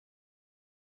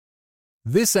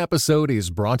This episode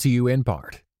is brought to you in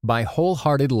part by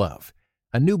Wholehearted Love,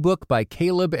 a new book by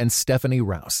Caleb and Stephanie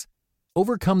Rouse.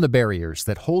 Overcome the barriers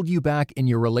that hold you back in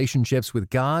your relationships with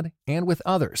God and with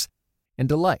others, and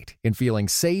delight in feeling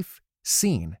safe,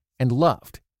 seen, and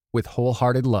loved with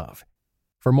Wholehearted Love.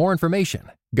 For more information,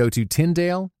 go to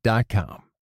Tyndale.com.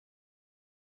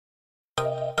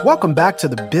 Welcome back to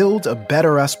the Build a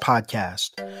Better Us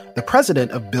podcast. The president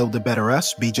of Build a Better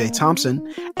Us, BJ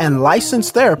Thompson, and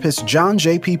licensed therapist John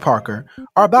J.P. Parker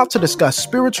are about to discuss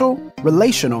spiritual,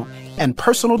 relational, and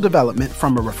personal development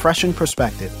from a refreshing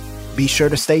perspective. Be sure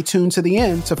to stay tuned to the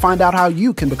end to find out how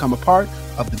you can become a part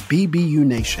of the BBU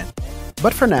Nation.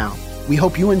 But for now, we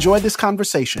hope you enjoyed this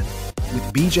conversation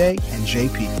with BJ and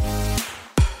JP.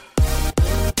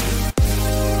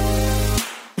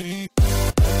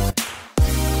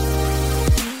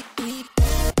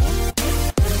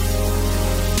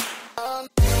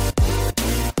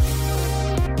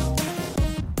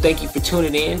 Thank you for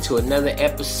tuning in to another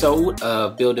episode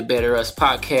of Build a Better Us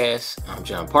podcast. I'm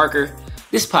John Parker.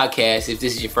 This podcast, if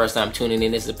this is your first time tuning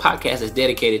in, this is a podcast that's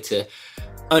dedicated to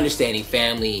understanding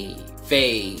family,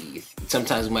 faith.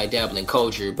 Sometimes we might dabble in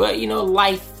culture, but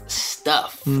life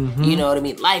stuff. You know what I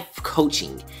mean? Life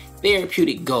coaching,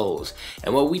 therapeutic goals.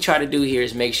 And what we try to do here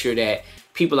is make sure that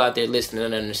people out there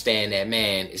listening understand that,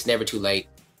 man, it's never too late.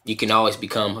 You can always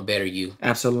become a better you.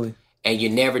 Absolutely. And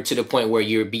you're never to the point where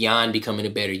you're beyond becoming a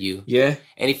better you. Yeah.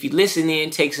 And if you listen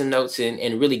in, take some notes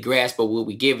and really grasp what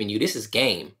we're giving you, this is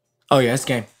game. Oh yeah, it's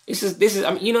game. This is.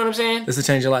 I mean, you know what I'm saying? This will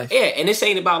change your life. Yeah, and this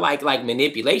ain't about like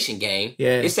manipulation game.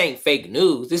 Yeah. This ain't fake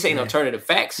news. This ain't alternative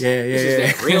facts. Yeah. This is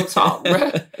that real talk,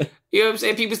 bruh. You know what I'm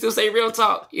saying? People still say real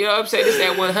talk. You know what I'm saying? This is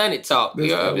that 100 talk. You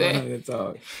know what I'm saying?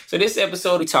 Talk. So this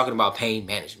episode, we're talking about pain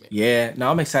management. Yeah. No,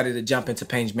 I'm excited to jump into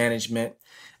pain management.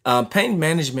 Pain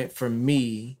management for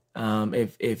me,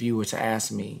 if you were to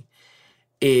ask me,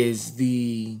 is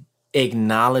the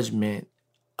acknowledgement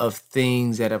of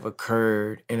things that have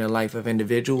occurred in the life of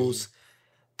individuals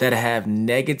that have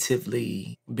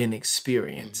negatively been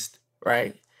experienced,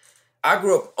 right? I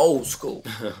grew up old school,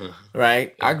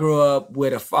 right? I grew up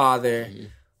with a father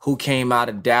who came out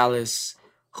of Dallas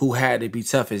who had to be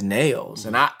tough as nails.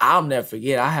 And I'll never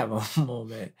forget, I have a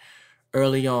moment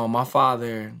early on. My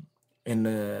father in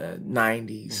the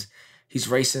 90s, he's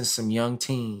racing some young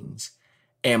teens.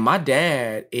 And my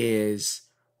dad is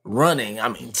running,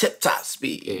 tip-top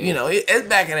speed. Yeah. It's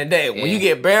back in the day. When you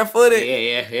get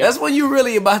barefooted, that's when you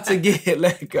really about to get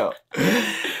let go.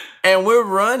 And we're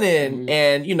running,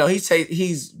 and,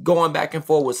 he's going back and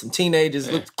forth with some teenagers.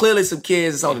 Yeah. Clearly some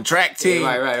kids that's on the track team.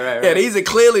 Right. Yeah, these are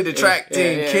clearly the track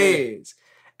team kids.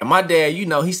 And my dad,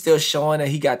 he's still showing that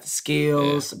he got the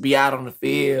skills to be out on the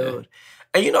field.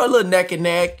 And, a little neck and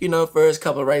neck, first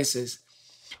couple of races.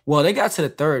 Well, they got to the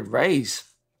third race.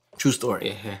 True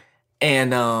story. Yeah.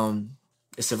 And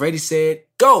it's already said,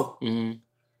 go. Mm-hmm.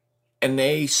 And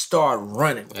they start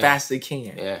running fast as they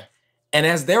can. Yeah. And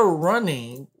as they're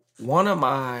running, one of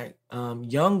my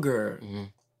younger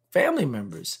family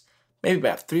members, maybe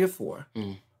about 3 or 4,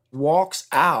 walks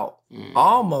out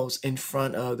almost in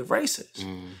front of the racers.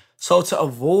 So to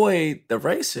avoid the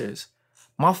racers,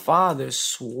 my father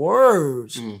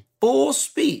swerves full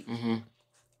speed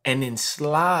and then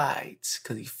slides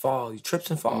because he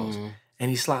trips and falls. And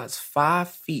he slides 5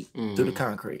 feet through the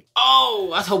concrete.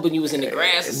 Oh, I was hoping you was in the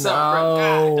grass or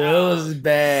something. No, it was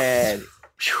bad.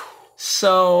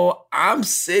 So I'm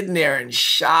sitting there in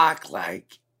shock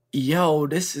like, yo,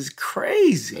 this is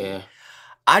crazy. Yeah.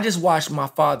 I just watched my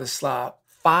father slide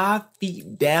 5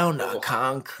 feet down the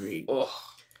concrete. Oh.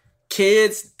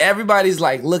 Kids, everybody's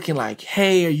like looking like,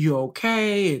 hey, are you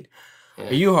okay?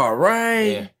 Are you all right?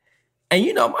 Yeah.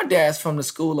 And my dad's from the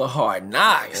school of hard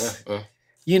knocks.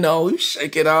 You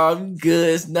shake it off,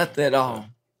 good, it's nothing at all.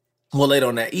 Well, late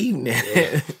on that evening,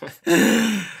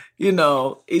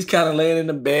 he's kind of laying in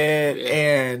the bed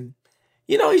and,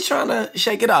 he's trying to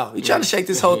shake it off. He's trying to shake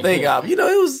this whole thing off.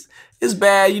 It's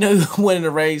bad. He winning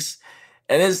the race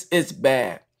and it's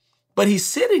bad. But he's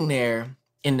sitting there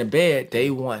in the bed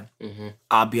day one.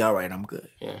 I'll be all right. I'm good.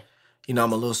 Yeah.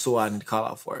 I'm a little sore. I need to call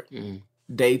out for it.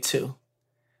 Day 2,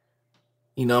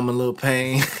 I'm a little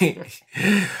pain.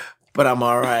 But I'm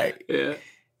all right. Yeah.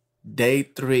 Day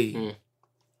 3,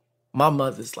 my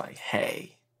mother's like,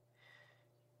 hey,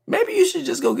 maybe you should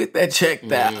just go get that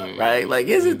checked out, right? Like,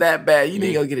 is it that bad? You need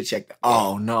to go get it checked out.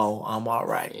 Oh, no, I'm all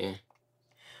right. Yeah.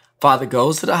 Father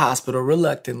goes to the hospital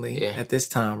reluctantly at this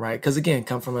time, right? Because, again,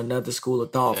 come from another school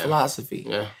of thought, philosophy.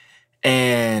 Yeah.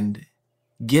 And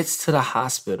gets to the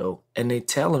hospital, and they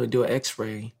tell him to do an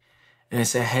x-ray. And they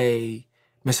say, hey,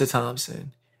 Mr.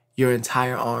 Thompson, your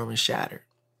entire arm is shattered.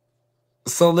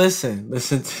 So listen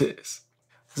to this.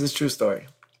 This is a true story.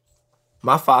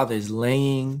 My father is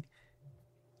laying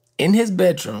in his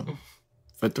bedroom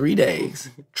for 3 days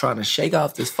trying to shake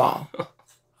off this fall.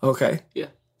 Okay? Yeah.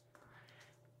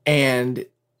 And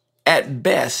at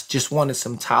best, just wanted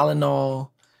some Tylenol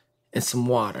and some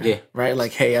water. Yeah. Right?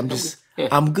 Like, hey, I'm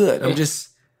good. I'm just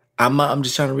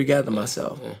trying to regather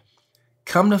myself. Yeah.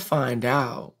 Come to find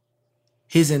out,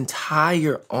 his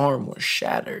entire arm was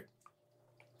shattered.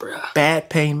 Bruh. Bad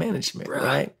pain management, Bruh.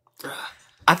 right? Bruh.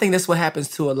 I think that's what happens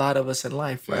to a lot of us in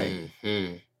life, right?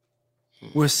 Mm-hmm.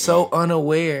 We're so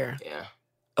unaware Yeah.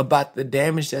 about the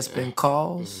damage that's been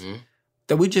caused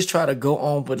that we just try to go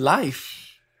on with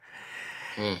life.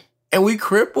 And we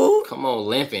crippled. Come on,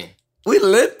 limping. We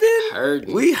limping.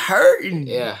 Hurting. We hurting.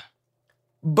 Yeah.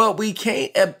 But we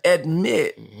can't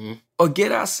admit or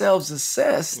get ourselves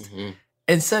assessed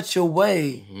in such a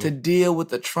way to deal with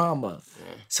the trauma.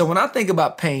 Yeah. So when I think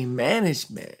about pain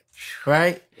management,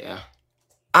 right? Yeah.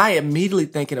 I immediately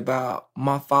thinking about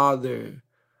my father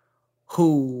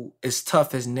who is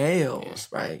tough as nails,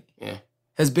 right? Yeah.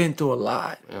 Has been through a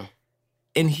lot. Yeah.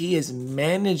 And he is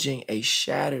managing a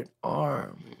shattered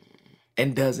arm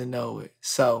and doesn't know it.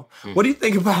 So what do you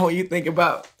think about when you think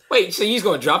about... Wait, so you just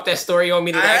gonna drop that story on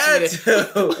me to ask me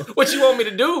what you want me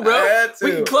to do, bro? I had to.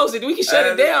 We can close it. We can shut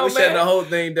it down, we man. shut the whole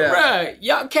thing down. Bruh,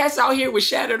 y'all cats out here with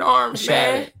shattered arms,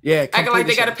 man. Yeah, Acting like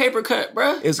they got a shattered. paper cut,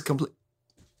 bruh. It's a complete...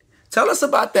 Tell us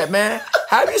about that, man.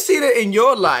 Have you seen it in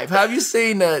your life? Have you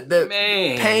seen the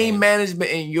Man. pain management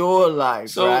in your life,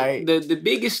 So right? the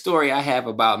biggest story I have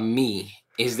about me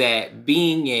is that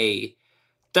being a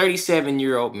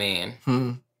 37-year-old man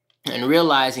and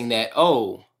realizing that,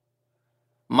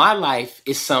 my life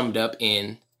is summed up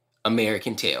in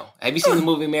American Tail. Have you seen the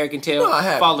movie American Tail? No, I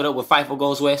haven't. Followed up with Fievel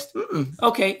Goes West?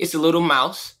 Okay, it's a little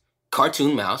mouse,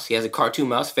 cartoon mouse. He has a cartoon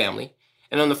mouse family.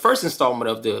 And on the first installment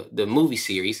of the movie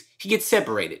series, he gets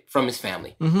separated from his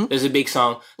family. There's a big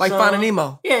song. Like Finding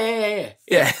Nemo. Yeah.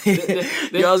 Yeah.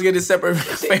 You always get it separate.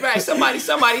 Right, somebody,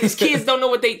 these kids don't know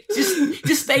what they,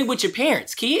 just stay with your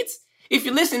parents, kids. If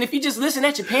you just listen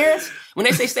at your parents, when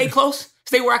they say stay close,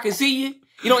 stay where I can see you,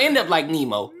 you don't end up like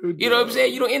Nemo. You know what I'm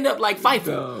saying? You don't end up like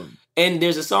Fievel. And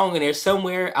there's a song in there,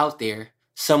 somewhere out there,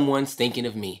 someone's thinking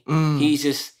of me. He's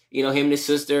just, him and his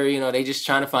sister, they just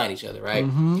trying to find each other, right?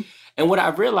 And what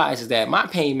I've realized is that my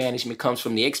pain management comes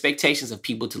from the expectations of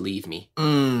people to leave me.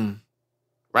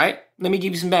 Right? Let me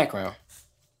give you some background.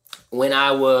 When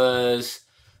I was,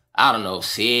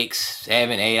 6,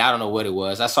 7, 8, I don't know what it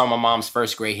was, I saw my mom's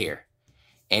first gray hair.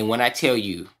 And when I tell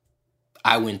you,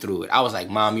 I went through it. I was like,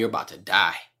 Mom, you're about to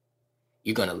die.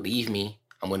 You're going to leave me.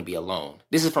 I'm going to be alone.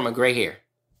 This is from a gray hair.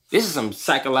 This is some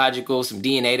psychological, some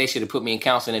DNA. They should have put me in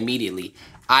counseling immediately.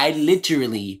 I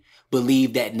literally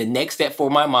believed that the next step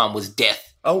for my mom was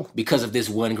death. Because of this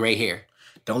one gray hair.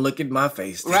 Don't look at my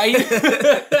face. Right?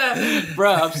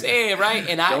 Bruh, I'm saying, right?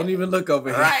 And don't even look over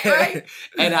here. Right.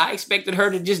 And I expected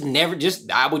her to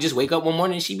I would just wake up one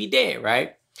morning and she'd be dead,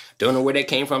 right? Don't know where that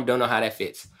came from. Don't know how that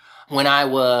fits. When I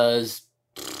was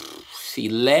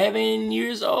 11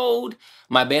 years old,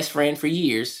 my best friend for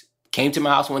years came to my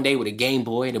house one day with a Game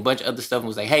Boy and a bunch of other stuff and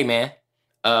was like, hey, man,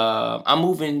 I'm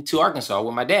moving to Arkansas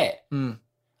with my dad. I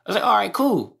was like, all right,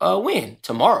 cool. When?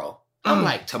 Tomorrow. I'm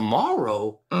like,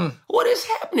 tomorrow? What is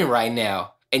happening right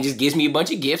now? And just gives me a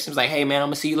bunch of gifts and was like, hey, man, I'm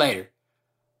going to see you later.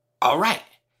 All right.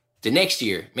 The next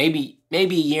year, maybe a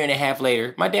year and a half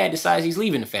later, my dad decides he's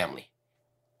leaving the family.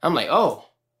 I'm like, oh,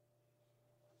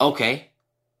 okay.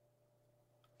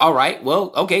 All right,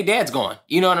 well, okay, dad's gone.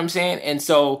 You know what I'm saying? And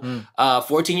so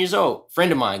 14 years old,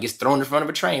 friend of mine gets thrown in front of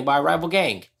a train by a rival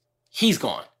gang. He's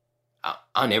gone.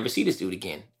 I'll never see this dude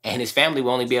again. And his family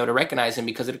will only be able to recognize him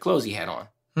because of the clothes he had on.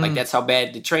 Like, that's how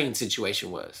bad the train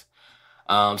situation was.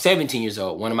 17 years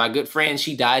old, one of my good friends,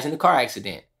 she dies in a car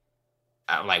accident.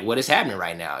 I'm like, what is happening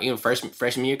right now?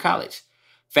 Freshman year of college.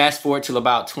 Fast forward till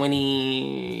about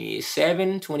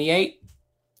 27, 28.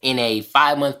 In a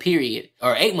 5-month period,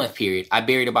 or 8-month period, I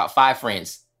buried about 5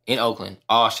 friends in Oakland,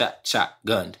 all shot,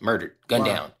 gunned, murdered, gunned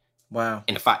down. Wow.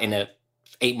 In a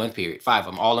 8-month period, 5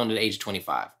 of them, all under the age of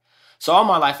 25. So all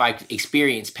my life, I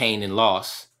experienced pain and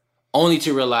loss, only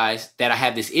to realize that I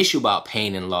have this issue about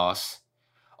pain and loss,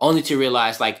 only to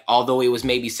realize, like, although it was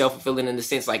maybe self-fulfilling in the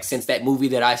sense, like, since that movie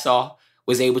that I saw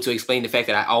was able to explain the fact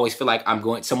that I always feel like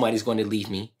somebody's going to leave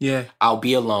me. Yeah. I'll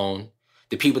be alone.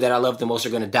 The people that I love the most are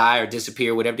going to die or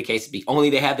disappear, whatever the case be. Only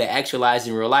they have that actualized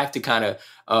in real life to kind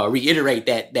of reiterate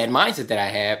that mindset that I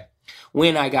have.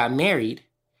 When I got married,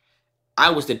 I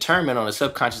was determined on a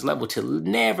subconscious level to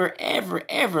never, ever,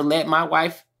 ever let my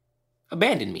wife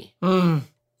abandon me.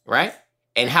 Right?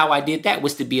 And how I did that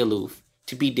was to be aloof,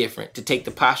 to be different, to take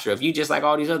the posture of you just like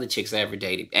all these other chicks I ever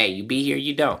dated. Hey, you be here,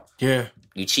 you don't. Yeah.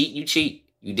 You cheat, you cheat.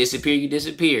 You disappear, you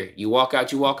disappear. You walk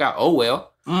out, you walk out. Oh,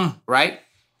 well. Right?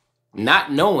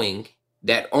 Not knowing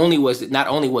that not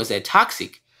only was that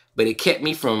toxic, but it kept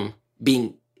me from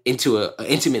being into an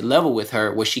intimate level with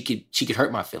her where she could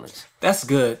hurt my feelings. That's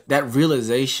good. That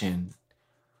realization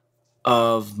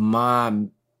of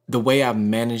the way I'm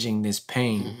managing this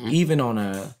pain, even on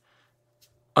a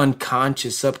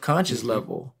unconscious, subconscious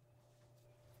level,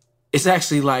 it's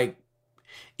actually like,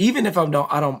 even if I'm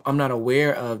not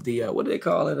aware of the what do they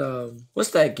call it?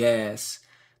 What's that gas?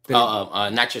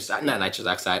 Not nitrous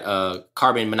oxide.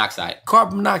 Carbon monoxide.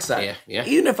 Carbon monoxide. Yeah.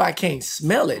 Even if I can't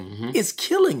smell it, it's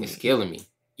killing me. It's killing me.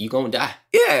 You gonna die.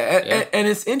 Yeah. And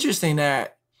it's interesting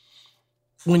that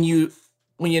when you're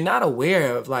not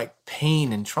aware of like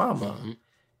pain and trauma,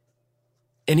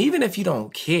 and even if you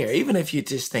don't care, even if you're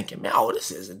just thinking, man, oh,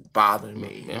 this isn't bothering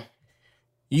me,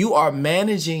 you are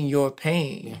managing your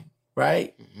pain,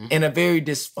 right? In a very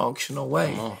dysfunctional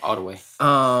way. All the way.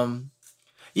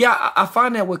 I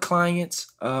find that with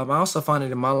clients. I also find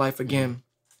it in my life again.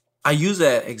 I used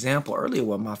that example earlier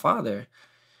with my father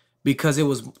because it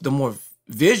was the more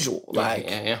visual.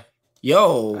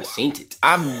 Yo, I seen it.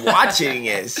 I'm watching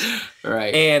this.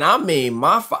 Right. And I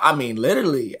mean,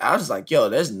 literally, I was like, yo,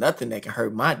 there's nothing that can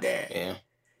hurt my dad. Yeah.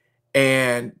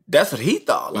 And that's what he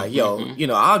thought. Like, yo,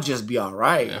 I'll just be all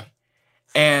right. Yeah.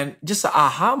 And just an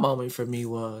aha moment for me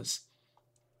was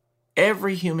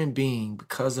every human being,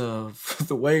 because of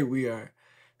the way we are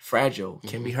fragile,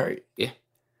 can be hurt. Yeah.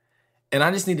 And I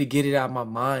just need to get it out of my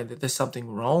mind that there's something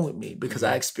wrong with me because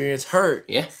I experienced hurt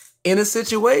in a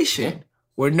situation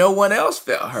where no one else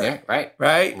felt hurt. Yeah, right.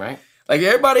 Right? Like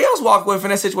everybody else walked away from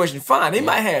that situation fine. They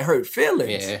might have hurt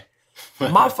feelings. Yeah.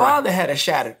 My father had a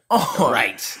shattered arm.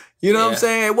 Right. You know what I'm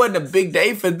saying? It wasn't a big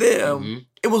day for them.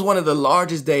 It was one of the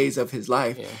largest days of his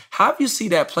life. Yeah. How do you see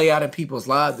that play out in people's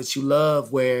lives that you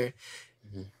love where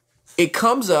it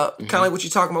comes up, kind of like what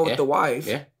you're talking about with the wife,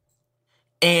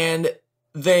 and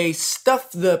they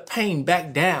stuff the pain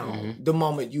back down the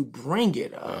moment you bring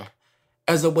it up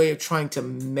as a way of trying to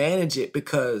manage it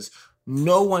because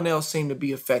no one else seemed to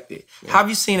be affected. How have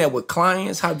you seen that with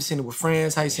clients? How have you seen it with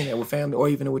friends? How have you seen that with family or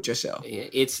even with yourself? Yeah,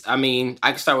 I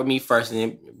can start with me first and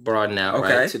then broaden out,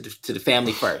 right? To the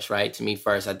family first, right? To me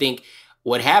first. I think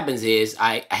what happens is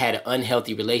I had an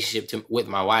unhealthy relationship with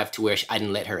my wife to where I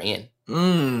didn't let her in.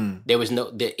 There was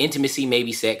the intimacy,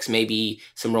 maybe sex, maybe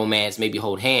some romance, maybe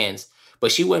hold hands,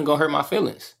 but she wasn't going to hurt my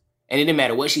feelings. And it didn't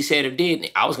matter what she said or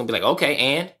did. I was going to be like, okay,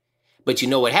 and? But you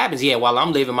know what happens? Yeah, while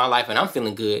I'm living my life and I'm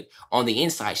feeling good, on the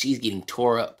inside, she's getting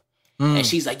tore up. And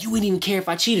she's like, you wouldn't even care if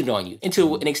I cheated on you. And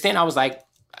to an extent, I was like,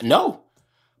 no.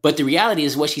 But the reality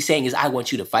is what she's saying is I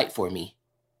want you to fight for me.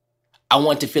 I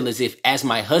want to feel as if, as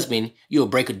my husband, you'll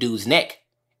break a dude's neck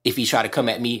if he try to come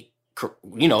at me,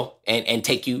 and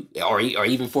take you, or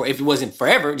even for, if it wasn't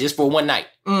forever, just for one night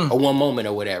or one moment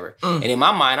or whatever. And in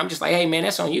my mind, I'm just like, hey, man,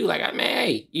 that's on you. Like, man,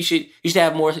 hey, you should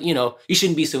have more, you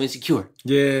shouldn't be so insecure.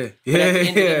 Yeah. But at the end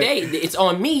of the day, it's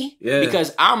on me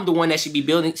because I'm the one that should be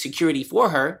building security for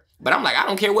her. But I'm like, I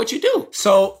don't care what you do.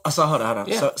 So hold on.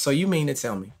 Yeah. So you mean to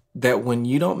tell me that when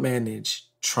you don't manage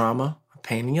trauma or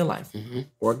pain in your life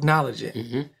or acknowledge it,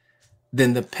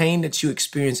 then the pain that you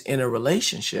experience in a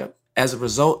relationship as a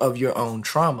result of your own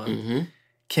trauma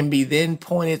can be then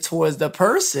pointed towards the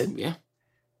person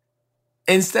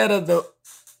instead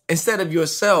of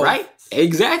yourself. Right?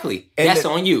 Exactly. And that's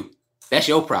on you. That's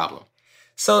your problem.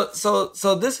 So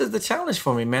this is the challenge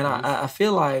for me, man. I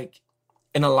feel like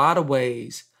in a lot of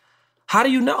ways, how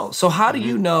do you know? So how do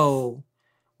you know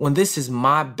when this is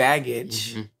my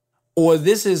baggage or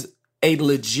this is a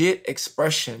legit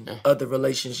expression of the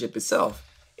relationship itself?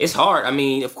 It's hard. I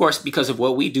mean, of course, because of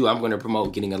what we do, I'm going to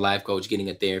promote getting a life coach, getting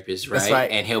a therapist, right? That's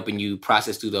right. And helping you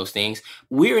process through those things.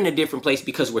 We're in a different place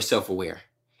because we're self-aware.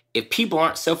 If people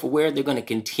aren't self-aware, they're going to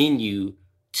continue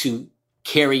to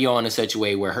carry on in such a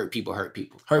way where hurt people hurt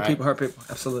people. Hurt people.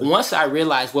 Absolutely. Once I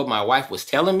realized what my wife was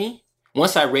telling me,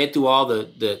 once I read through all the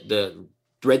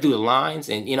lines,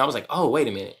 and I was like, oh, wait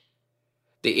a minute.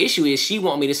 The issue is she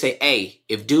want me to say, hey,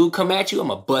 if dude come at you, I'm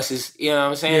going to bust his, you know what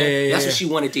I'm saying? That's what she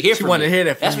wanted to hear from me. She wanted to hear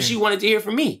that from That's what she wanted to hear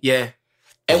from me. Yeah.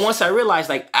 And once I realized,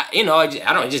 like,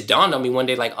 it just dawned on me one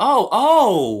day, like,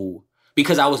 oh,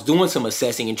 because I was doing some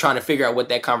assessing and trying to figure out what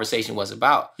that conversation was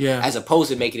about, as opposed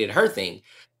to making it her thing.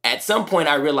 At some point,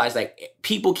 I realized, like,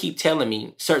 people keep telling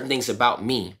me certain things about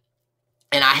me,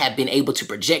 and I have been able to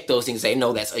project those things. Say,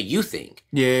 no, that's a you thing.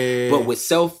 Yeah. But with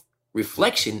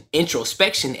self-reflection,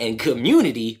 introspection, and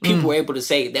community, people were able to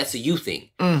say that's a you thing.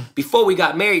 Before we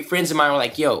got married, friends of mine were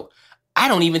like, yo, I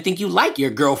don't even think you like your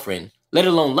girlfriend let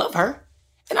alone love her.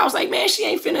 And I was like, man, she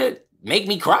ain't finna make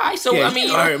me cry. So, Yeah, I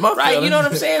mean, right, you know what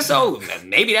I'm saying? So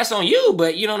maybe that's on you,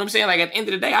 but you know what I'm saying? Like at the end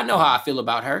of the day, I know how I feel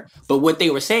about her. But what they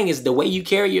were saying is the way you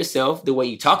carry yourself, the way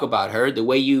you talk about her, the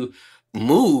way you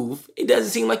move, it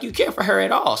doesn't seem like you care for her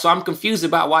at all. So I'm confused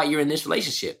about why you're in this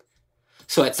relationship.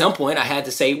 So at some point I had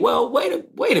to say, well, wait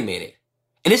a minute.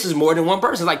 And this is more than one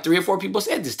person. Like 3 or 4 people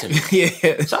said this to me.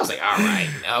 Yeah. So I was like, all right,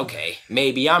 okay,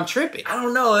 maybe I'm tripping. I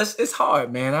don't know. It's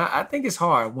hard, man. I think it's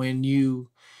hard when you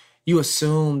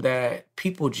assume that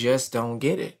people just don't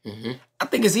get it. Mm-hmm. I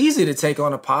think it's easy to take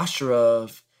on a posture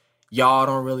of y'all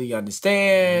don't really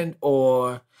understand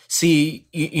or see,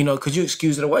 you know, because you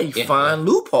excuse it away. You find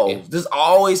loopholes. Yeah. There's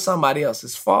always somebody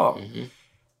else's fault. Mm-hmm.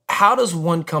 How does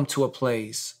one come to a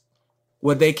place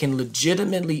where they can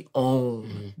legitimately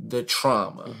own the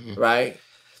trauma, right?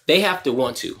 They have to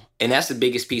want to. And that's the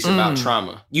biggest piece about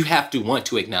trauma. You have to want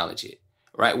to acknowledge it,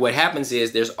 right? What happens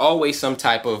is there's always some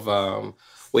type of,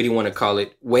 what do you want to call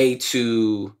it, way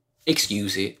to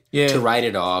excuse it, to write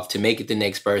it off, to make it the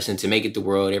next person, to make it the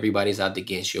world, everybody's out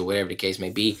against you, or whatever the case may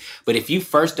be. But if you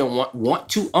first don't want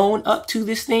to own up to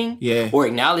this thing, or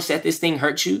acknowledge that this thing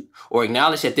hurt you, or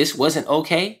acknowledge that this wasn't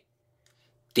okay,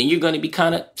 then you're going to be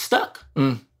kind of stuck.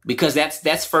 Because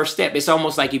that's first step. It's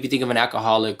almost like if you think of an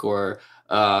alcoholic or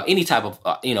any type of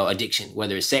addiction,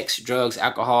 whether it's sex, drugs,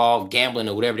 alcohol, gambling,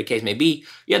 or whatever the case may be,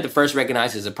 you have to first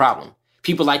recognize there's a problem.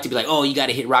 People like to be like, oh, you got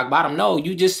to hit rock bottom. No,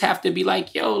 you just have to be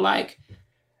like, yo, like,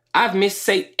 I've missed,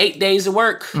 say, 8 days of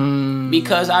work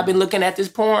because I've been looking at this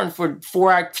porn for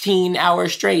 14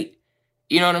 hours straight.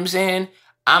 You know what I'm saying?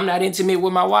 I'm not intimate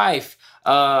with my wife.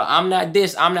 I'm not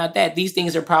this, I'm not that. These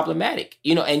things are problematic,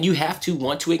 and you have to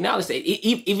want to acknowledge that.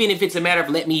 Even if it's a matter of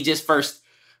let me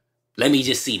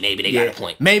just see, maybe they got a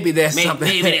point. Maybe there's something.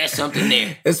 Maybe there's something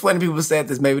there. It's funny people said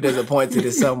this, maybe there's a point to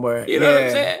this somewhere. You know what I'm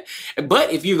saying?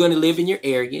 But if you're going to live in your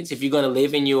arrogance, if you're going to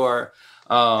live in your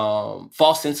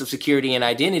false sense of security and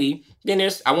identity, then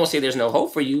I won't say there's no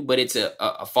hope for you, but it's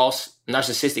a false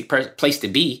narcissistic place to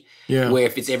be. Yeah. Where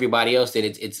if it's everybody else, then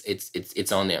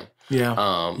it's on them.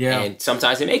 Yeah. And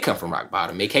sometimes it may come from rock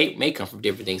bottom. It may come from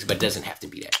different things, but it doesn't have to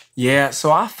be that. Yeah.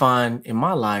 So I find in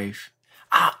my life,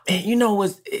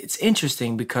 it's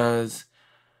interesting because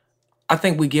I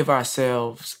think we give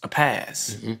ourselves a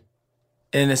pass. Mm-hmm.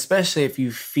 And especially if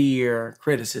you fear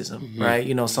criticism, right?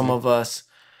 Some of us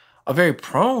are very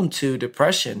prone to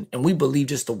depression and we believe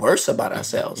just the worst about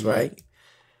ourselves, right?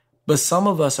 But some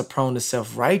of us are prone to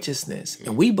self-righteousness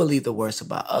and we believe the worst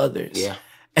about others. Yeah.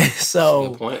 And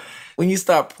so when you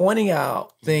start pointing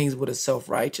out things with a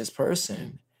self-righteous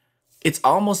person, it's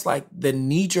almost like the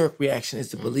knee-jerk reaction is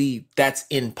to believe that's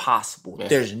impossible. Yeah.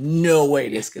 There's no way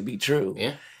this could be true.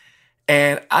 Yeah.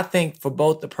 And I think for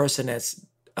both the person that's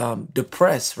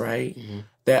depressed, right,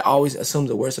 that always assumes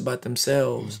the worst about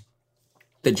themselves,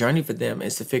 the journey for them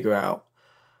is to figure out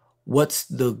what's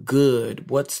the good,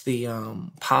 what's the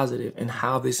positive, and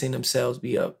how they see themselves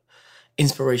be a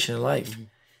inspiration in life.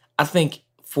 I think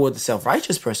for the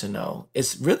self-righteous person, though,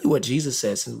 it's really what Jesus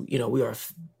says. And, we are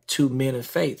 2 men of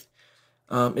faith.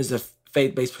 Is a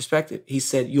faith-based perspective. He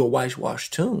said, you're a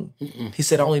whitewashed tomb. He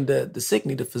said, only the sick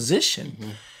need a physician.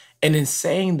 And in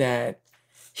saying that,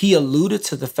 he alluded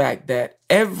to the fact that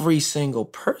every single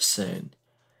person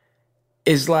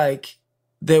is like,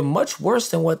 they're much worse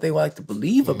than what they like to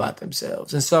believe about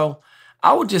themselves. And so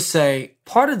I would just say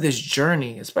part of this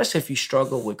journey, especially if you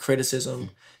struggle with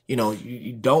criticism,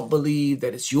 you don't believe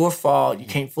that it's your fault, you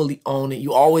can't fully own it,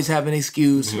 you always have an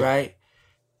excuse, right?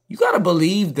 You got to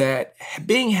believe that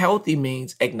being healthy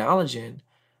means acknowledging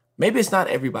maybe it's not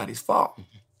everybody's fault.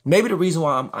 Maybe the reason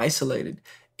why I'm isolated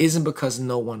isn't because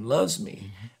no one loves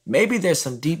me. Maybe there's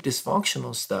some deep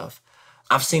dysfunctional stuff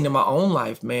I've seen in my own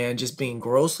life, man, just being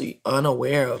grossly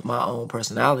unaware of my own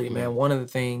personality, man. One of the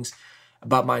things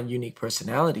about my unique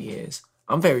personality is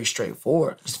I'm very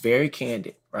straightforward, just very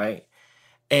candid, right?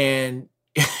 And,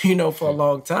 for a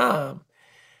long time,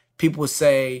 people would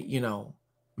say,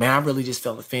 man, I really just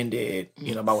felt offended,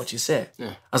 by what you said.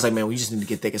 Yeah. I was like, man, we just need to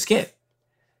get thicker skin.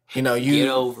 You get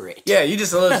over it. Yeah, you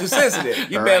just a little too sensitive.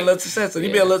 You've been a little too sensitive.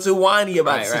 You've been a little too whiny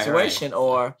about the situation. Right.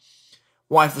 Or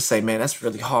wife would say, man, that's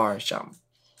really harsh.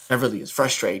 That really is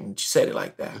frustrating. She said it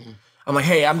like that. I'm like,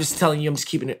 hey, I'm just telling you, I'm just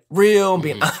keeping it real and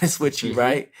being honest with you,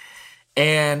 right?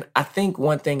 And I think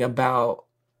one thing about,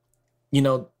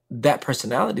 that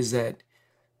personality is that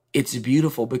it's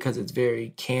beautiful because it's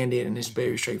very candid and it's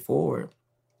very straightforward.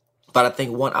 But I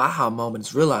think one aha moment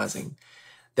is realizing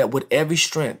that with every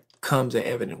strength comes an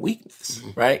evident weakness,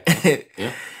 right?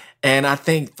 Yeah. And I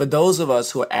think for those of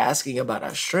us who are asking about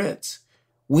our strengths,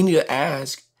 we need to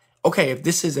ask, okay, if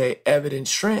this is an evident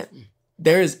strength,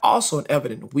 there is also an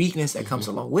evident weakness that comes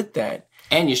along with that.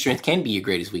 And your strength can be your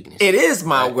greatest weakness. It is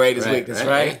my greatest weakness,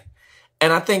 right?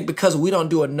 And I think because we don't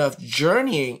do enough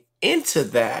journeying into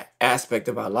that aspect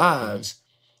of our lives,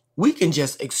 we can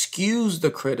just excuse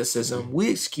the criticism. We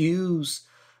excuse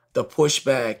the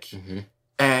pushback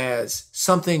as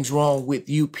something's wrong with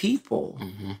you people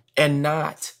and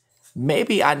not,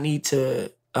 maybe I need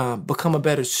to become a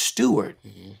better steward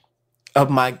of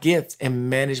my gift and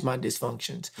manage my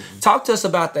dysfunctions. Talk to us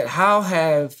about that. How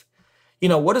have,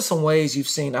 what are some ways you've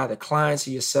seen either clients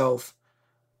or yourself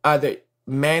either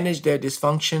manage their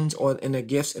dysfunctions or in their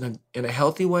gifts in a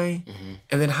healthy way?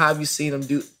 And then how have you seen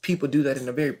people do that in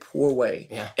a very poor way?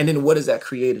 Yeah. And then what is that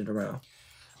created around?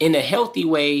 In a healthy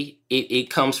way, it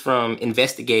comes from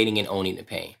investigating and owning the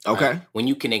pain. Okay. Right? When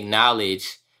you can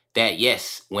acknowledge that,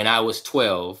 yes, when I was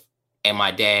 12 and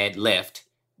my dad left,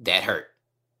 that hurt,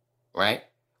 right?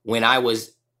 When I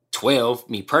was 12,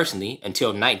 me personally,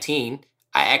 until 19,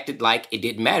 I acted like it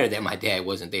didn't matter that my dad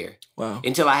wasn't there. Wow.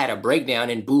 Until I had a breakdown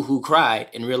and boo-hoo cried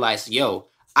and realized, yo,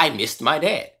 I missed my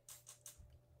dad.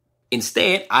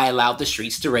 Instead, I allowed the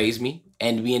streets to raise me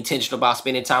and be intentional about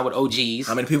spending time with OGs.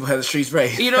 How many people have the streets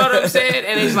raised? You know what I'm saying?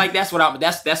 And it's like, that's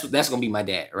gonna be my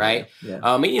dad, right? Yeah.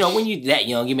 And when you're that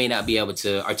young, you may not be able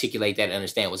to articulate that and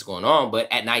understand what's going on. But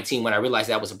at 19, when I realized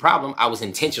that was a problem, I was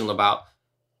intentional about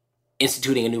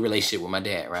instituting a new relationship with my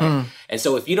dad, right? And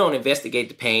so if you don't investigate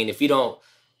the pain, if you don't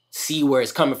see where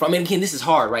it's coming from, and again, this is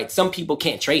hard, right? Some people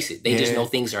can't trace it. They just know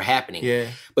things are happening. Yeah.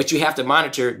 But you have to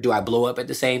monitor, do I blow up at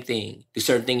the same thing? Do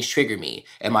certain things trigger me?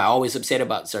 Am I always upset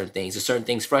about certain things? Do certain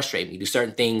things frustrate me? Do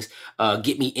certain things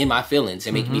get me in my feelings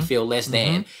and make me feel less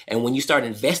than? And when you start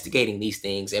investigating these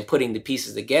things and putting the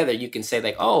pieces together, you can say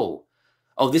like, oh,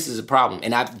 this is a problem.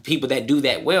 And people that do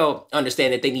that well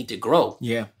understand that they need to grow.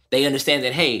 Yeah. They understand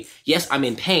that, hey, yes, I'm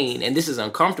in pain and this is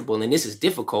uncomfortable and this is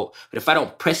difficult, but if I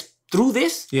don't press through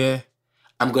this,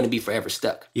 I'm going to be forever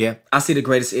stuck. Yeah. I see the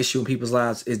greatest issue in people's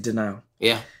lives is denial.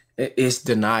 Yeah. It's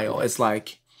denial. It's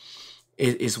like,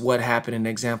 it's what happened in the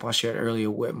example I shared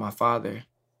earlier with my father.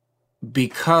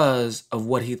 Because of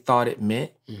what he thought it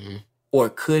meant or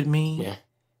could mean,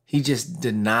 he just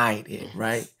denied it,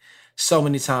 right? So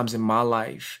many times in my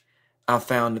life, I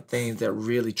found the things that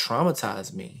really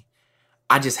traumatized me,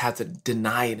 I just have to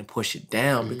deny it and push it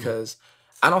down because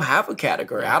I don't have a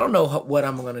category. I don't know what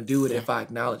I'm going to do with it if I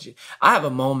acknowledge it. I have a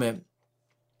moment,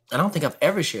 I don't think I've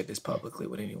ever shared this publicly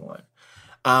with anyone.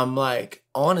 I'm like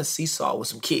on a seesaw with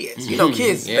some kids. You know,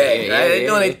 kids, right? They're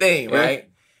doing their thing, right?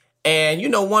 And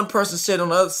one person sit on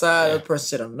the other side, the other person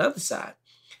sit on another side.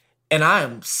 And I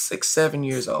am 6, 7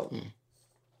 years old.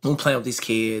 I'm playing with these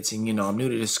kids and, I'm new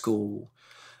to this school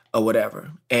or whatever.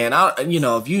 And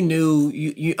if you knew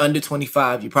you under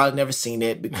 25, you probably never seen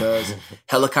it because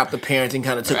helicopter parenting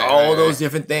kind of took all those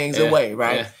different things away,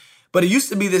 right? Yeah. But it used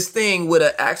to be this thing with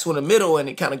an axle in the middle and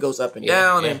it kind of goes up and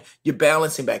down and you're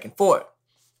balancing back and forth.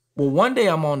 Well, one day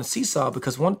I'm on the seesaw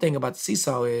because one thing about the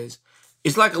seesaw is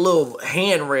it's like a little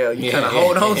handrail. You kind of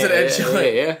hold on to that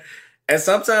joint. Yeah. And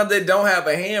sometimes they don't have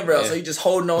a handrail, so you're just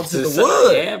holding on to the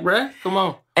wood. Yeah, bruh. Come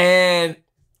on. And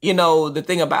the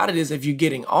thing about it is if you're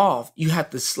getting off, you have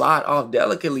to slide off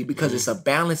delicately because it's a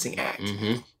balancing act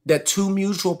that two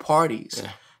mutual parties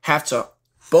have to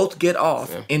both get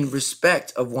off in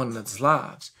respect of one another's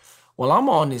lives. Well, I'm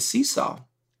on this seesaw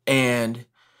and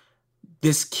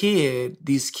these kids,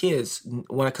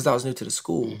 because I was new to the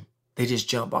school, they just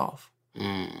jump off.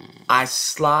 I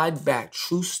slide back,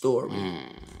 true story.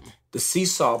 The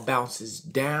seesaw bounces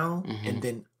down and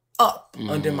then up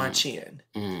under my chin.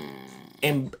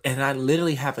 And I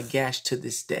literally have a gash to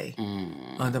this day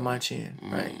under my chin,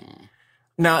 right?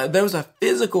 Now, there was a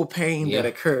physical pain that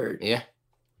occurred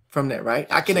from that, right?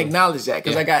 I can acknowledge that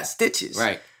because I got stitches.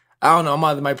 Right. I don't know, my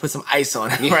mother might put some ice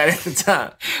on it right at the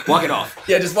time. Walk it off.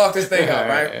 Yeah, just walk this thing off,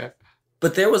 right? Yeah.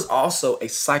 But there was also a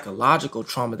psychological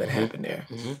trauma that happened there.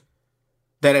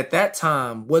 That at that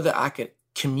time, whether I could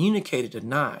communicate it or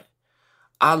not,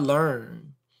 I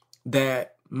learned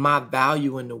that my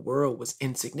value in the world was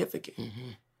insignificant.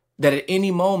 That at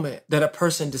any moment that a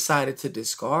person decided to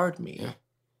discard me,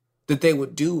 that they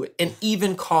would do it and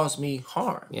even cause me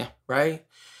harm, right?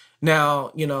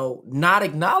 Now, not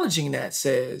acknowledging that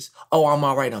says, oh, I'm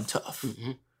all right, I'm tough,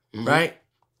 right?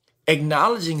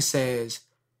 Acknowledging says,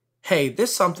 hey,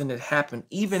 there's something that happened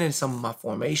even in some of my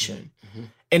formation,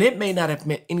 and it may not have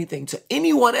meant anything to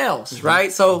anyone else,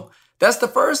 right? So that's the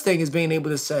first thing, is being able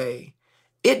to say,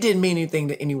 it didn't mean anything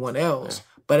to anyone else.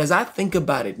 But as I think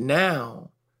about it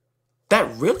now,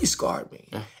 that really scarred me.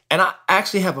 And I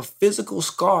actually have a physical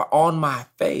scar on my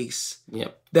face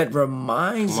that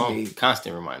reminds me.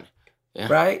 Constant reminder.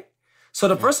 Right? So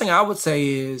the first thing I would say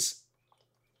is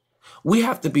we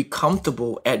have to be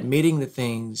comfortable admitting the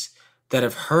things that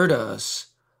have hurt us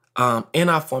in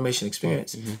our formation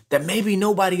experience that maybe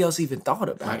nobody else even thought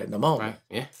about in the moment.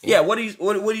 Right. Yeah. What are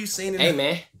you seeing? Hey,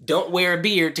 man, don't wear a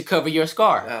beard to cover your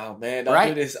scar. Oh man, don't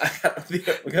do this. I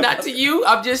gotta Not to you.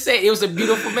 I'm just saying it was a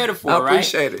beautiful metaphor, right? I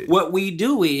appreciate it. What we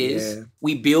do is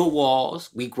we build walls,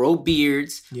 we grow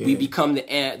beards, we become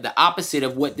the opposite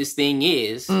of what this thing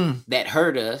is that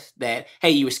hurt us. That,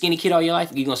 hey, you were a skinny kid all your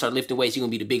life, you're gonna start lifting weights, you're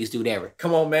gonna be the biggest dude ever.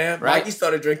 Come on, man. Right? Mikey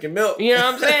started drinking milk. You know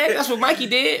what I'm saying? That's what Mikey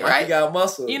did, right? Mikey got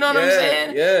muscle. You know what I'm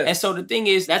saying? Yeah. And so the thing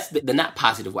is, that's the not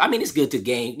positive way. I mean, it's good to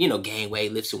gain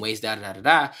weight, lift some weights,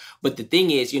 da. But the thing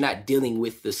is, you're not dealing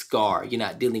with the scar. You're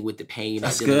not dealing with the pain. You're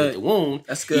not dealing with the wound.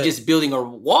 That's good. You're just building a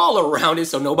wall around it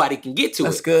so nobody can get to it.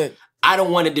 That's good. I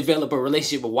don't want to develop a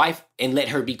relationship with wife and let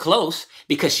her be close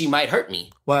because she might hurt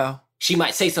me. Wow. She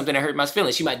might say something that hurt my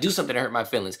feelings. She might do something that hurt my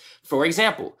feelings. For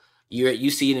example, you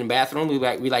see it in the bathroom.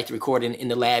 We like to record in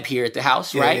the lab here at the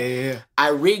house, right? Yeah. I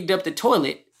rigged up the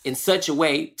toilet in such a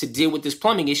way to deal with this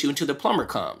plumbing issue until the plumber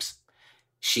comes.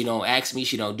 She don't ask me.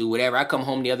 She don't do whatever. I come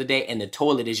home the other day and the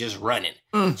toilet is just running.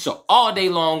 So all day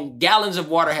long, gallons of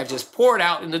water have just poured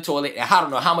out in the toilet. And I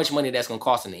don't know how much money that's going to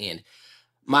cost in the end.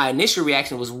 My initial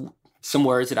reaction was some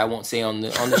words that I won't say on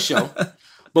the show.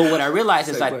 But what I realized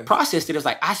as I processed it, was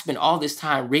like, I spent all this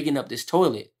time rigging up this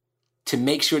toilet to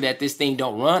make sure that this thing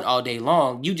don't run all day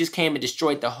long. You just came and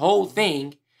destroyed the whole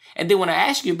thing. And then when I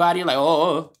ask you about it, you're like,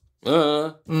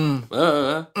 and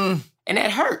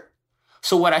that hurt.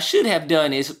 So what I should have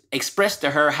done is express to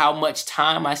her how much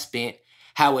time I spent,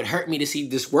 how it hurt me to see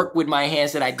this work with my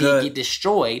hands that I did get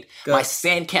destroyed, my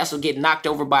sandcastle get knocked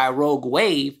over by a rogue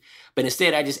wave. But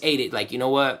instead, I just ate it. Like, you know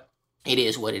what? It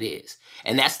is what it is.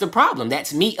 And that's the problem.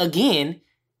 That's me, again,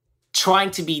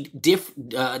 trying to be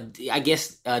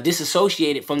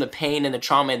disassociated from the pain and the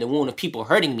trauma and the wound of people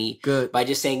hurting me by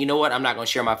just saying, you know what? I'm not going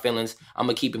to share my feelings. I'm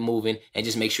going to keep it moving and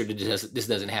just make sure that this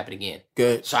doesn't happen again.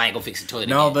 Good. So I ain't going to fix the toilet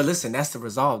again. No, but listen, that's the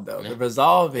resolve, though. Yeah. The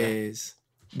resolve is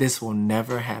this will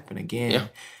never happen again. Yeah.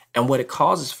 And what it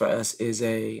causes for us is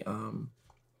a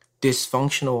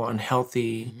dysfunctional,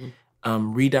 unhealthy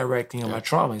redirecting of our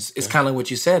traumas. It's kind of what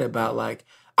you said about, like,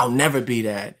 I'll never be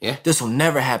that. Yeah. This will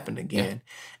never happen again.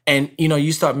 Yeah. And,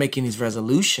 you start making these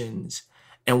resolutions,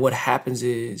 and what happens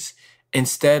is,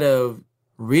 instead of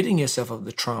ridding yourself of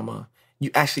the trauma, you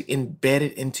actually embed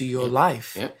it into your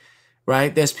life,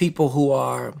 right? There's people who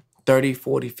are 30,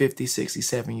 40, 50,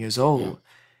 67 years old,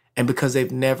 and because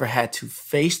they've never had to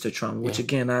face the trauma, which,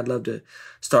 again, I'd love to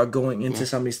start going into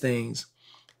some of these things,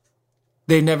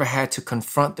 they've never had to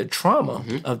confront the trauma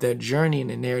of their journey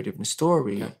and the narrative and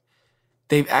story.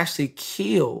 They've actually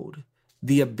killed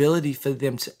the ability for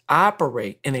them to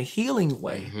operate in a healing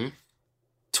way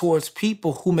towards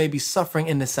people who may be suffering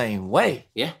in the same way.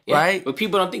 Yeah. Right? But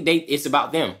people don't think it's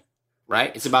about them,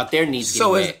 right? It's about their needs.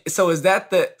 So is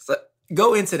that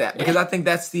go into that, because I think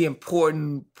that's the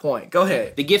important point. Go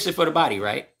ahead. The gifts are for the body,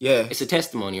 right? Yeah. It's a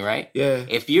testimony, right? Yeah.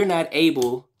 If you're not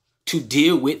able to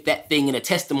deal with that thing in a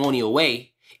testimonial way,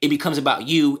 it becomes about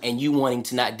you and you wanting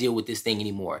to not deal with this thing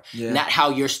anymore. Yeah. Not how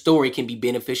your story can be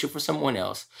beneficial for someone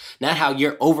else. Not how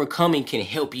your overcoming can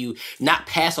help you not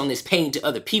pass on this pain to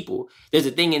other people. There's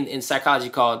a thing in psychology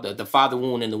called the father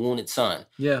wound and the wounded son.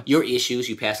 Yeah. Your issues,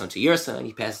 you pass on to your son,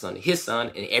 he passes on to his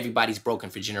son, and everybody's broken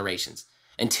for generations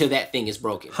until that thing is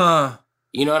broken.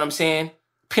 You know what I'm saying?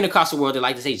 Pentecostal world, they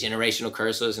like to say generational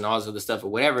curses and all this other stuff or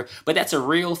whatever, but that's a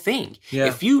real thing. Yeah.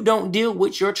 If you don't deal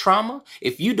with your trauma,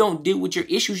 if you don't deal with your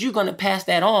issues, you're going to pass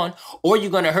that on, or you're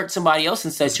going to hurt somebody else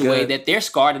in such a way that they're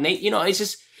scarred. And they, it's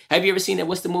just, have you ever seen that?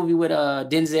 What's the movie with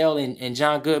Denzel and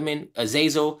John Goodman,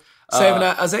 Azazel? Saving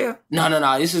Isaiah?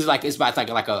 No. This is like, it's about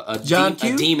like a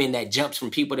demon that jumps from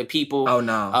people to people. Oh,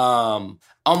 no.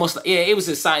 Almost, it was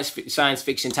a science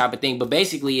fiction type of thing, but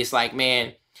basically it's like,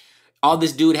 man, all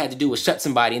this dude had to do was shut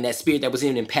somebody, and that spirit that was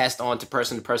in him passed on to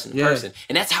person to person to person.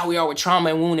 And that's how we are with trauma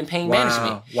and wound and pain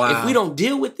management. Wow. If we don't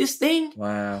deal with this thing,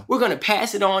 we're going to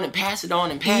pass it on and pass it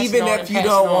on and pass it on. Even if you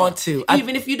don't want to.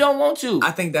 Even if you don't want to. I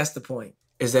think that's the point,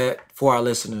 is that for our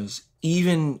listeners,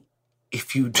 even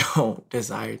if you don't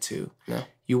desire to,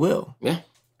 you will. Yeah.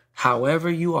 However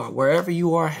you are, wherever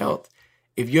you are health,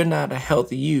 if you're not a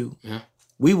healthy you,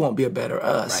 we won't be a better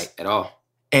us. Right, at all.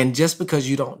 And just because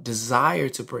you don't desire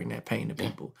to bring that pain to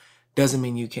people doesn't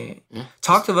mean you can't.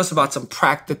 Talk to us about some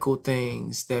practical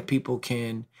things that people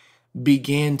can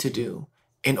begin to do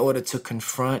in order to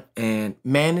confront and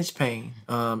manage pain,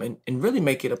 and really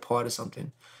make it a part of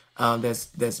something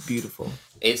that's beautiful.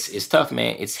 It's tough,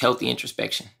 man. It's healthy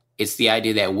introspection. It's the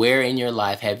idea that where in your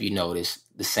life have you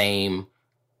noticed the same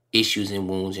issues and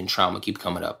wounds and trauma keep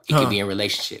coming up. It could be in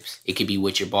relationships. It could be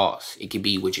with your boss. It could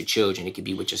be with your children. It could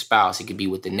be with your spouse. It could be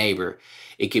with the neighbor.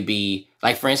 It could be,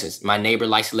 like, for instance, my neighbor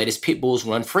likes to let his pit bulls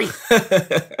run free.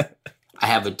 I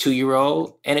have a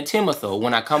 2-year-old and a 10-month-old.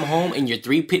 When I come home and your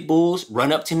 3 pit bulls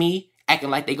run up to me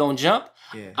acting like they gonna jump,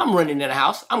 I'm running in the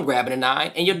house, I'm grabbing a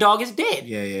 9, and your dog is dead.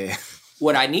 Yeah.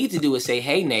 What I need to do is say,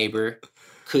 hey, neighbor,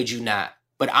 could you not?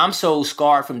 But I'm so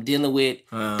scarred from dealing with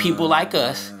people like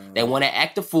us that want to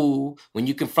act a fool. When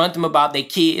you confront them about their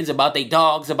kids, about their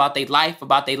dogs, about their life,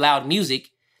 about their loud music,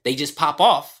 they just pop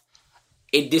off.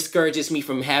 It discourages me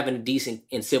from having a decent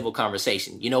and civil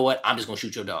conversation. You know what? I'm just going to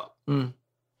shoot your dog.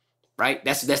 Right?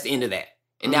 That's the end of that.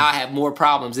 And now I have more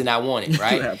problems than I wanted,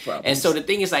 right? And so the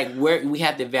thing is, like, where we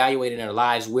have to evaluate in our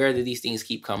lives, where do these things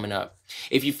keep coming up?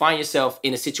 If you find yourself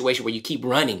in a situation where you keep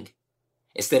running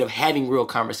instead of having real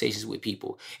conversations with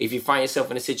people, if you find yourself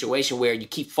in a situation where you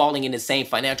keep falling in the same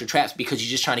financial traps because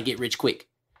you're just trying to get rich quick,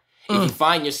 if you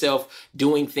find yourself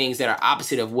doing things that are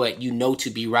opposite of what you know to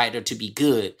be right or to be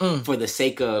good for the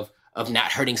sake of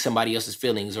not hurting somebody else's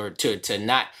feelings, or to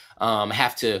not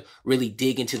have to really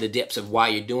dig into the depths of why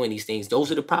you're doing these things,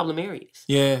 those are the problem areas.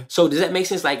 Yeah. So does that make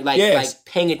sense? Like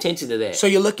paying attention to that. So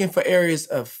you're looking for areas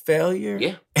of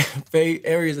failure,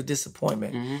 areas of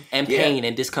disappointment, and pain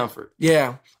and discomfort.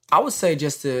 Yeah. I would say,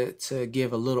 just to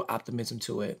give a little optimism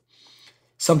to it,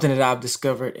 something that I've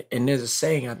discovered, and there's a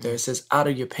saying out there, it says, out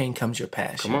of your pain comes your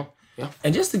passion. Come on. Yeah.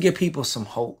 And just to give people some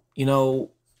hope, you know,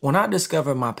 when I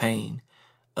discovered my pain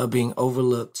of being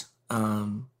overlooked,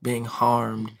 being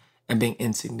harmed, and being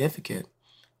insignificant,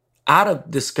 out of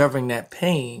discovering that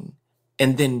pain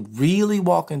and then really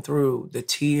walking through the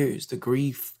tears, the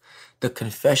grief, the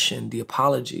confession, the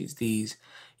apologies, these,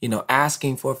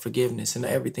 asking for forgiveness and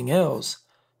everything else,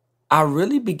 I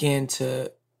really began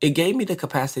it gave me the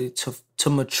capacity to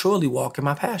maturely walk in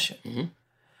my passion. Mm-hmm.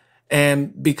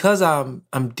 And because I'm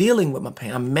dealing with my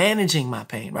pain, I'm managing my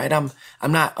pain, right? I'm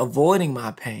not avoiding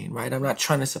my pain, right? I'm not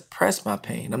trying to suppress my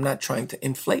pain. I'm not trying to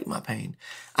inflate my pain.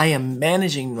 I am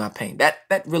managing my pain.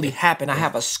 That really happened. I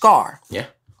have a scar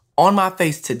on my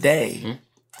face today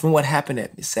from what happened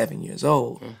at 7 years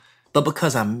old. But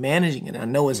because I'm managing it, I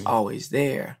know it's always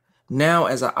there. Now,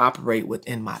 as I operate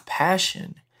within my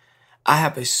passion, I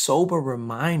have a sober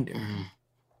reminder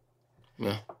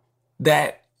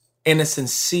that, in a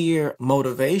sincere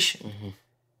motivation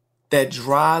that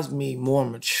drives me more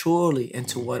maturely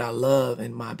into what I love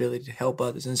and my ability to help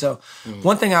others. And so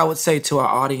one thing I would say to our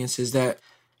audience is that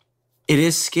it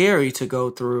is scary to go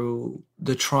through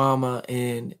the trauma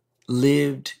and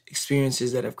lived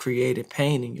experiences that have created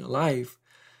pain in your life.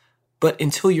 But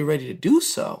until you're ready to do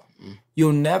so,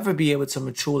 you'll never be able to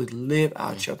maturely live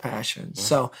out your passion.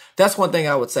 So that's one thing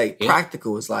I would say.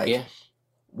 Practical is like,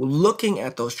 looking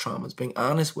at those traumas, being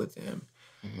honest with them,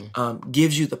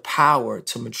 gives you the power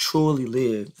to maturely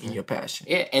live in your passion.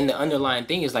 Yeah, and the underlying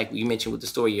thing is, like you mentioned with the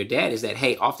story of your dad, is that,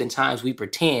 hey, oftentimes we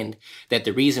pretend that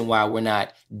the reason why we're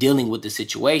not dealing with the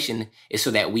situation is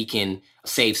so that we can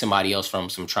save somebody else from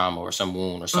some trauma or some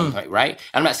wound or something, right?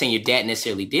 I'm not saying your dad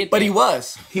necessarily did that. But he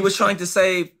was trying to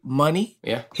save money.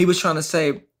 Yeah. He was trying to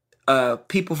save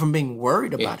people from being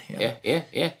worried about him.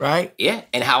 Yeah. Right? Yeah.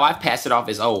 And how I've passed it off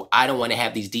is, I don't want to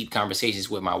have these deep conversations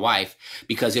with my wife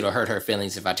because it'll hurt her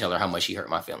feelings if I tell her how much she hurt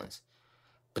my feelings.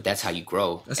 But that's how you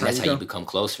grow. That's how you become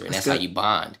closer. And that's how you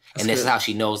bond. And this is how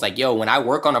she knows, like, when I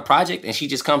work on a project and she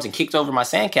just comes and kicks over my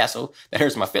sandcastle, that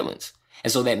hurts my feelings.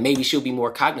 And so that maybe she'll be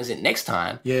more cognizant next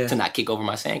time to not kick over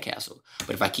my sandcastle.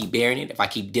 But if I keep bearing it, if I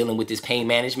keep dealing with this pain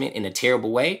management in a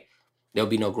terrible way, there'll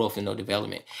be no growth and no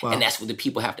development. Wow. And that's what the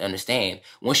people have to understand.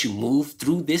 Once you move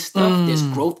through this stuff, there's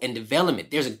growth and development.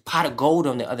 There's a pot of gold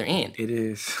on the other end. It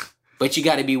is. But you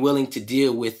got to be willing to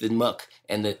deal with the muck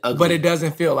and the ugly. But it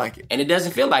doesn't feel like it. And it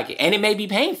doesn't feel like it. And it may be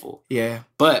painful. Yeah.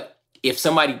 But if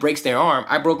somebody breaks their arm,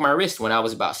 I broke my wrist when I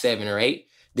was about 7 or 8.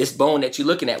 This bone that you're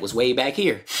looking at was way back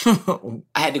here.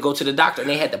 I had to go to the doctor and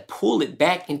they had to pull it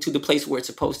back into the place where it's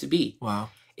supposed to be. Wow.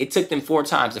 It took them 4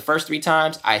 times. The first 3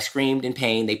 times, I screamed in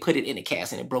pain. They put it in a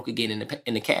cast and it broke again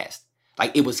in the cast.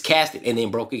 Like, it was casted and then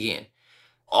broke again.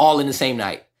 All in the same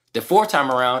night. The 4th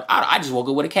time around, I just woke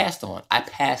up with a cast on. I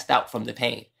passed out from the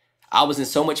pain. I was in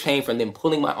so much pain from them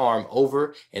pulling my arm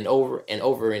over and over and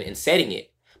over and setting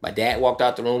it. My dad walked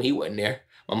out the room. He wasn't there.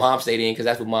 My mom stayed in because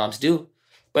that's what moms do.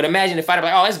 But imagine if I'd be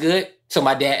like, it's good. So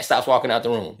my dad stops walking out the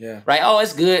room. Yeah. Right?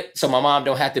 It's good. So my mom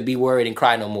don't have to be worried and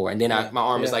cry no more. And then my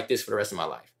arm is like this for the rest of my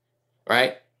life.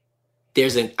 Right?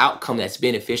 There's an outcome that's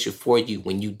beneficial for you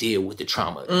when you deal with the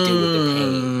trauma, deal with the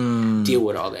pain, deal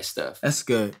with all that stuff. That's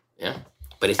good. Yeah.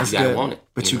 But you gotta want it.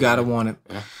 But you gotta want it.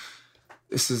 Yeah.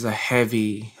 This is a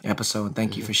heavy episode.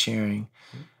 Thank you for sharing.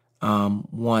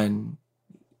 one,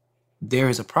 there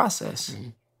is a process.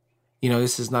 You know,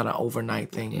 this is not an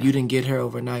overnight thing. You didn't get here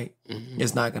overnight.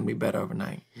 It's not going to be better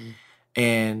overnight.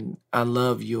 And I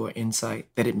love your insight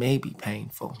that it may be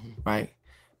painful, right?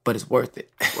 But it's worth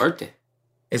it. Worth it.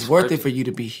 It's worth it for you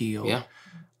to be healed.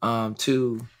 Yeah.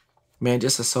 Two, man,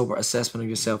 just a sober assessment of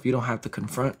yourself. You don't have to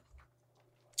confront.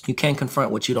 You can't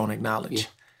confront what you don't acknowledge.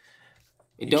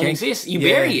 It don't exist. You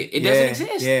bury it. It doesn't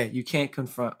exist. Yeah, you can't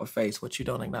confront or face what you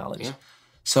don't acknowledge. Yeah.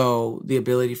 So the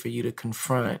ability for you to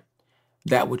confront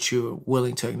that which you're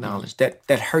willing to acknowledge, that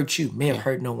hurt you, may have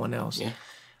hurt no one else. Yeah.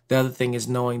 The other thing is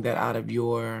knowing that out of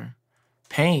your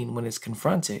pain, when it's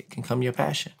confronted, can come your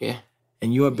passion. Yeah.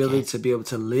 And your ability to be able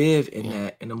to live in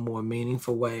that in a more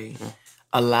meaningful way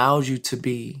allows you to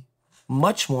be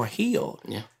much more healed.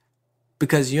 Yeah.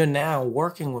 Because you're now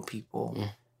working with people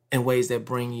in ways that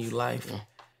bring you life.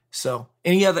 So,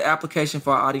 any other application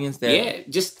for our audience?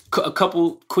 Just a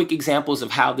couple quick examples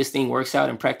of how this thing works out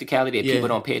in practicality that people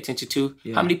don't pay attention to.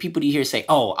 Yeah. How many people do you hear say,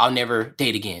 "Oh, I'll never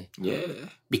date again"? Yeah.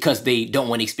 Because they don't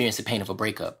want to experience the pain of a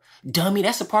breakup. Dummy,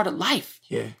 that's a part of life.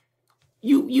 Yeah.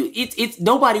 It's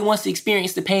nobody wants to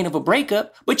experience the pain of a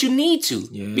breakup, but you need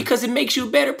to because it makes you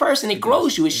a better person. It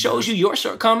grows you. It shows you your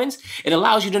shortcomings. It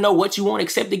allows you to know what you won't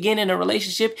accept again in a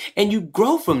relationship, and you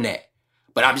grow from that.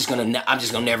 But I'm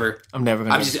never.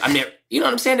 You know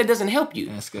what I'm saying? That doesn't help you.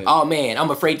 That's good. Oh man, I'm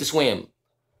afraid to swim.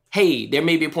 Hey, there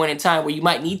may be a point in time where you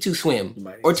might need to swim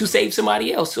or to save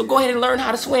somebody else. So go ahead and learn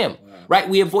how to swim. Right?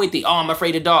 We avoid I'm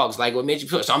afraid of dogs. Like what made you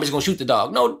feel, so I'm just going to shoot the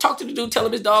dog. No, talk to the dude. Tell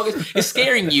him his dog is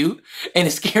scaring you and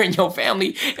it's scaring your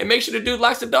family. And make sure the dude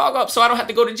locks the dog up so I don't have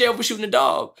to go to jail for shooting the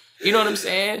dog. You know what I'm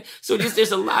saying? So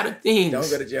there's a lot of things. Don't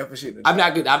go to jail for shooting the dog. I'm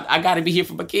not good. I got to be here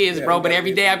for my kids, bro. But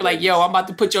every day I be like, yo, I'm about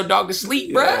to put your dog to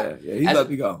sleep, bro. Yeah, he's about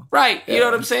to go. Right. You know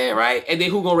what I'm saying? Right. And then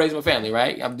who going to raise my family,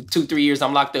 right? I'm 2-3 years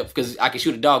I'm locked up because I can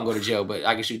shoot a dog and go to jail, but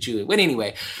I can shoot you. But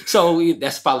anyway, so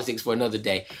that's politics for another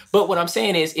day. But what I'm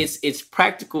saying is it's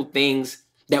practical things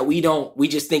that we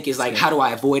just think is like, how do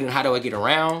I avoid and how do I get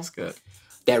around? That's good.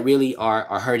 That really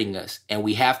are hurting us. And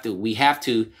we have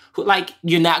to, like,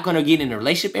 you're not going to get in a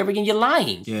relationship ever again. You're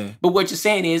lying. Yeah. But what you're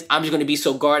saying is, I'm just going to be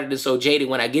so guarded and so jaded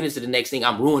when I get into the next thing,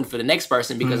 I'm ruined for the next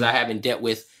person because I haven't dealt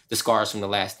with the scars from the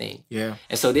last thing. Yeah.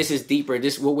 And so this is deeper.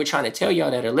 This what we're trying to tell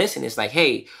y'all that are listening. It's like,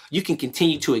 hey, you can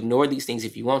continue to ignore these things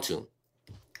if you want to.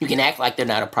 You can act like they're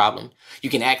not a problem.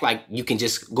 You can act like you can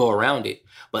just go around it.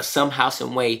 But somehow,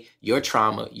 some way, your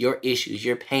trauma, your issues,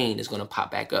 your pain is going to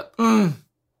pop back up.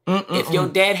 If your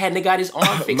dad hadn't got his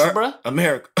arm fixed, bro.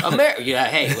 America. Yeah,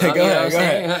 hey. Well, go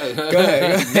ahead. Go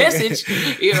ahead. Message.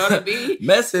 You know what I mean?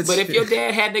 Message. But if your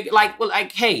dad had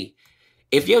hey,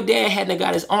 if your dad hadn't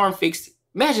got his arm fixed,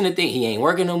 imagine the thing. He ain't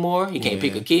working no more. He can't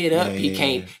pick a kid up. He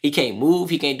can't move.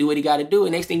 He can't do what he got to do.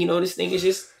 And next thing you know, this thing is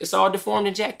it's all deformed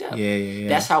and jacked up. Yeah.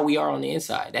 That's how we are on the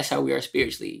inside. That's how we are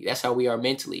spiritually. That's how we are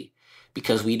mentally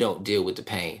because we don't deal with the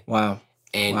pain. Wow.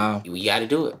 And we got to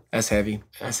do it. That's heavy.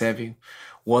 That's heavy.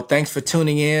 Well, thanks for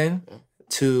tuning in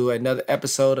to another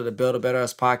episode of the Build a Better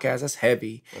Us podcast. That's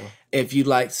heavy. If you'd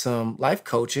like some life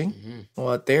coaching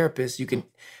or a therapist, you can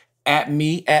at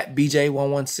me at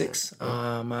BJ116.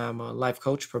 I'm a life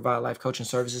coach, provide life coaching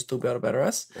services through Build a Better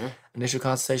Us. Initial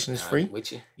consultation is free.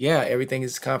 With you. Yeah, everything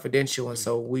is confidential. And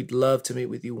so we'd love to meet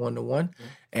with you one-to-one.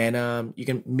 And you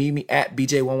can meet me at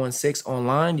BJ116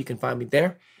 online. You can find me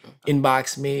there.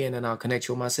 Inbox me and then I'll connect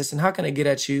you with my assistant. How can I get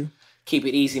at you? Keep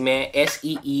it easy, man.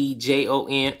 SEEJONROAR.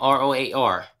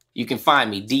 You can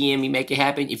find me. DM me, make it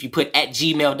happen. If you put at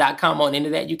gmail.com on the end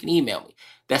of that, you can email me.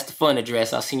 That's the fun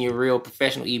address. I'll send you a real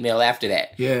professional email after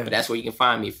that. Yeah. But that's where you can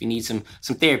find me if you need some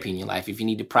therapy in your life, if you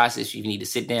need to process, if you need to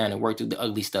sit down and work through the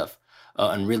ugly stuff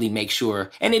and really make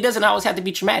sure. And it doesn't always have to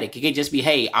be traumatic. It could just be,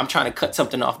 hey, I'm trying to cut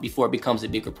something off before it becomes a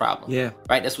bigger problem. Yeah.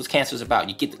 Right? That's what cancer is about.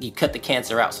 You cut the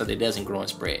cancer out so that it doesn't grow and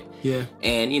spread. Yeah.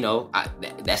 And,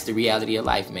 that's the reality of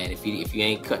life, man. If you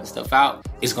ain't cutting stuff out,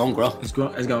 it's going to grow. It's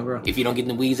going to grow. If you don't get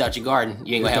the weeds out your garden,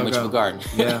 you ain't going to have much of a garden.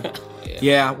 Yeah.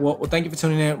 Yeah. Well, thank you for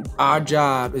tuning in. Our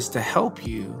job is to help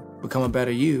you become a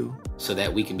better you so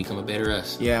that we can become a better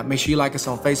us. Yeah. Make sure you like us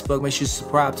on Facebook. Make sure you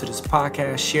subscribe to this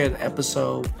podcast. Share the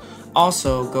episode.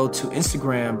 Also, go to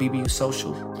Instagram, BBU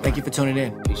Social. Thank you for tuning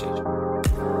in. Appreciate you.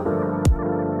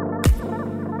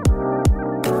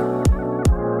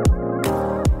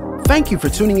 Thank you for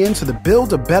tuning in to the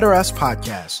Build a Better Us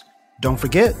podcast. Don't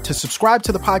forget to subscribe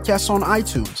to the podcast on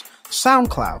iTunes,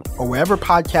 SoundCloud, or wherever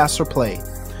podcasts are played.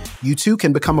 You too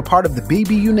can become a part of the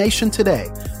BBU Nation today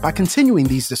by continuing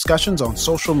these discussions on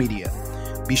social media.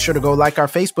 Be sure to go like our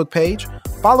Facebook page,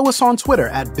 follow us on Twitter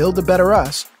at Build a Better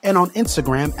Us, and on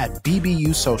Instagram at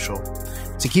BBU Social.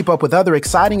 To keep up with other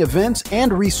exciting events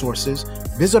and resources,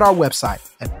 visit our website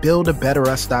at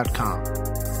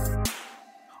buildabetterus.com.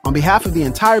 On behalf of the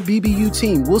entire BBU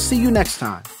team, we'll see you next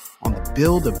time on the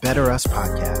Build a Better Us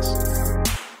podcast.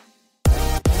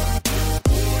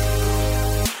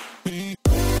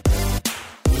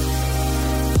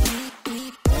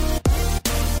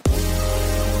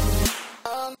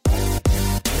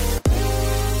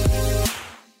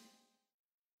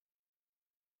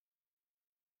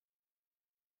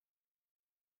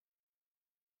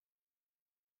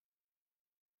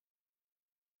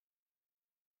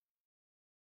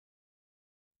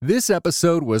 This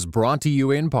episode was brought to you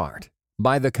in part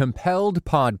by the Compelled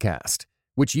Podcast,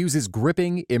 which uses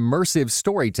gripping, immersive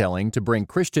storytelling to bring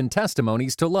Christian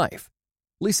testimonies to life.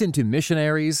 Listen to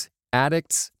missionaries,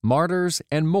 addicts, martyrs,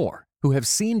 and more who have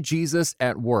seen Jesus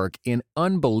at work in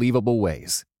unbelievable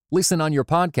ways. Listen on your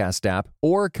podcast app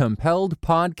or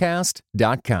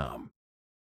compelledpodcast.com.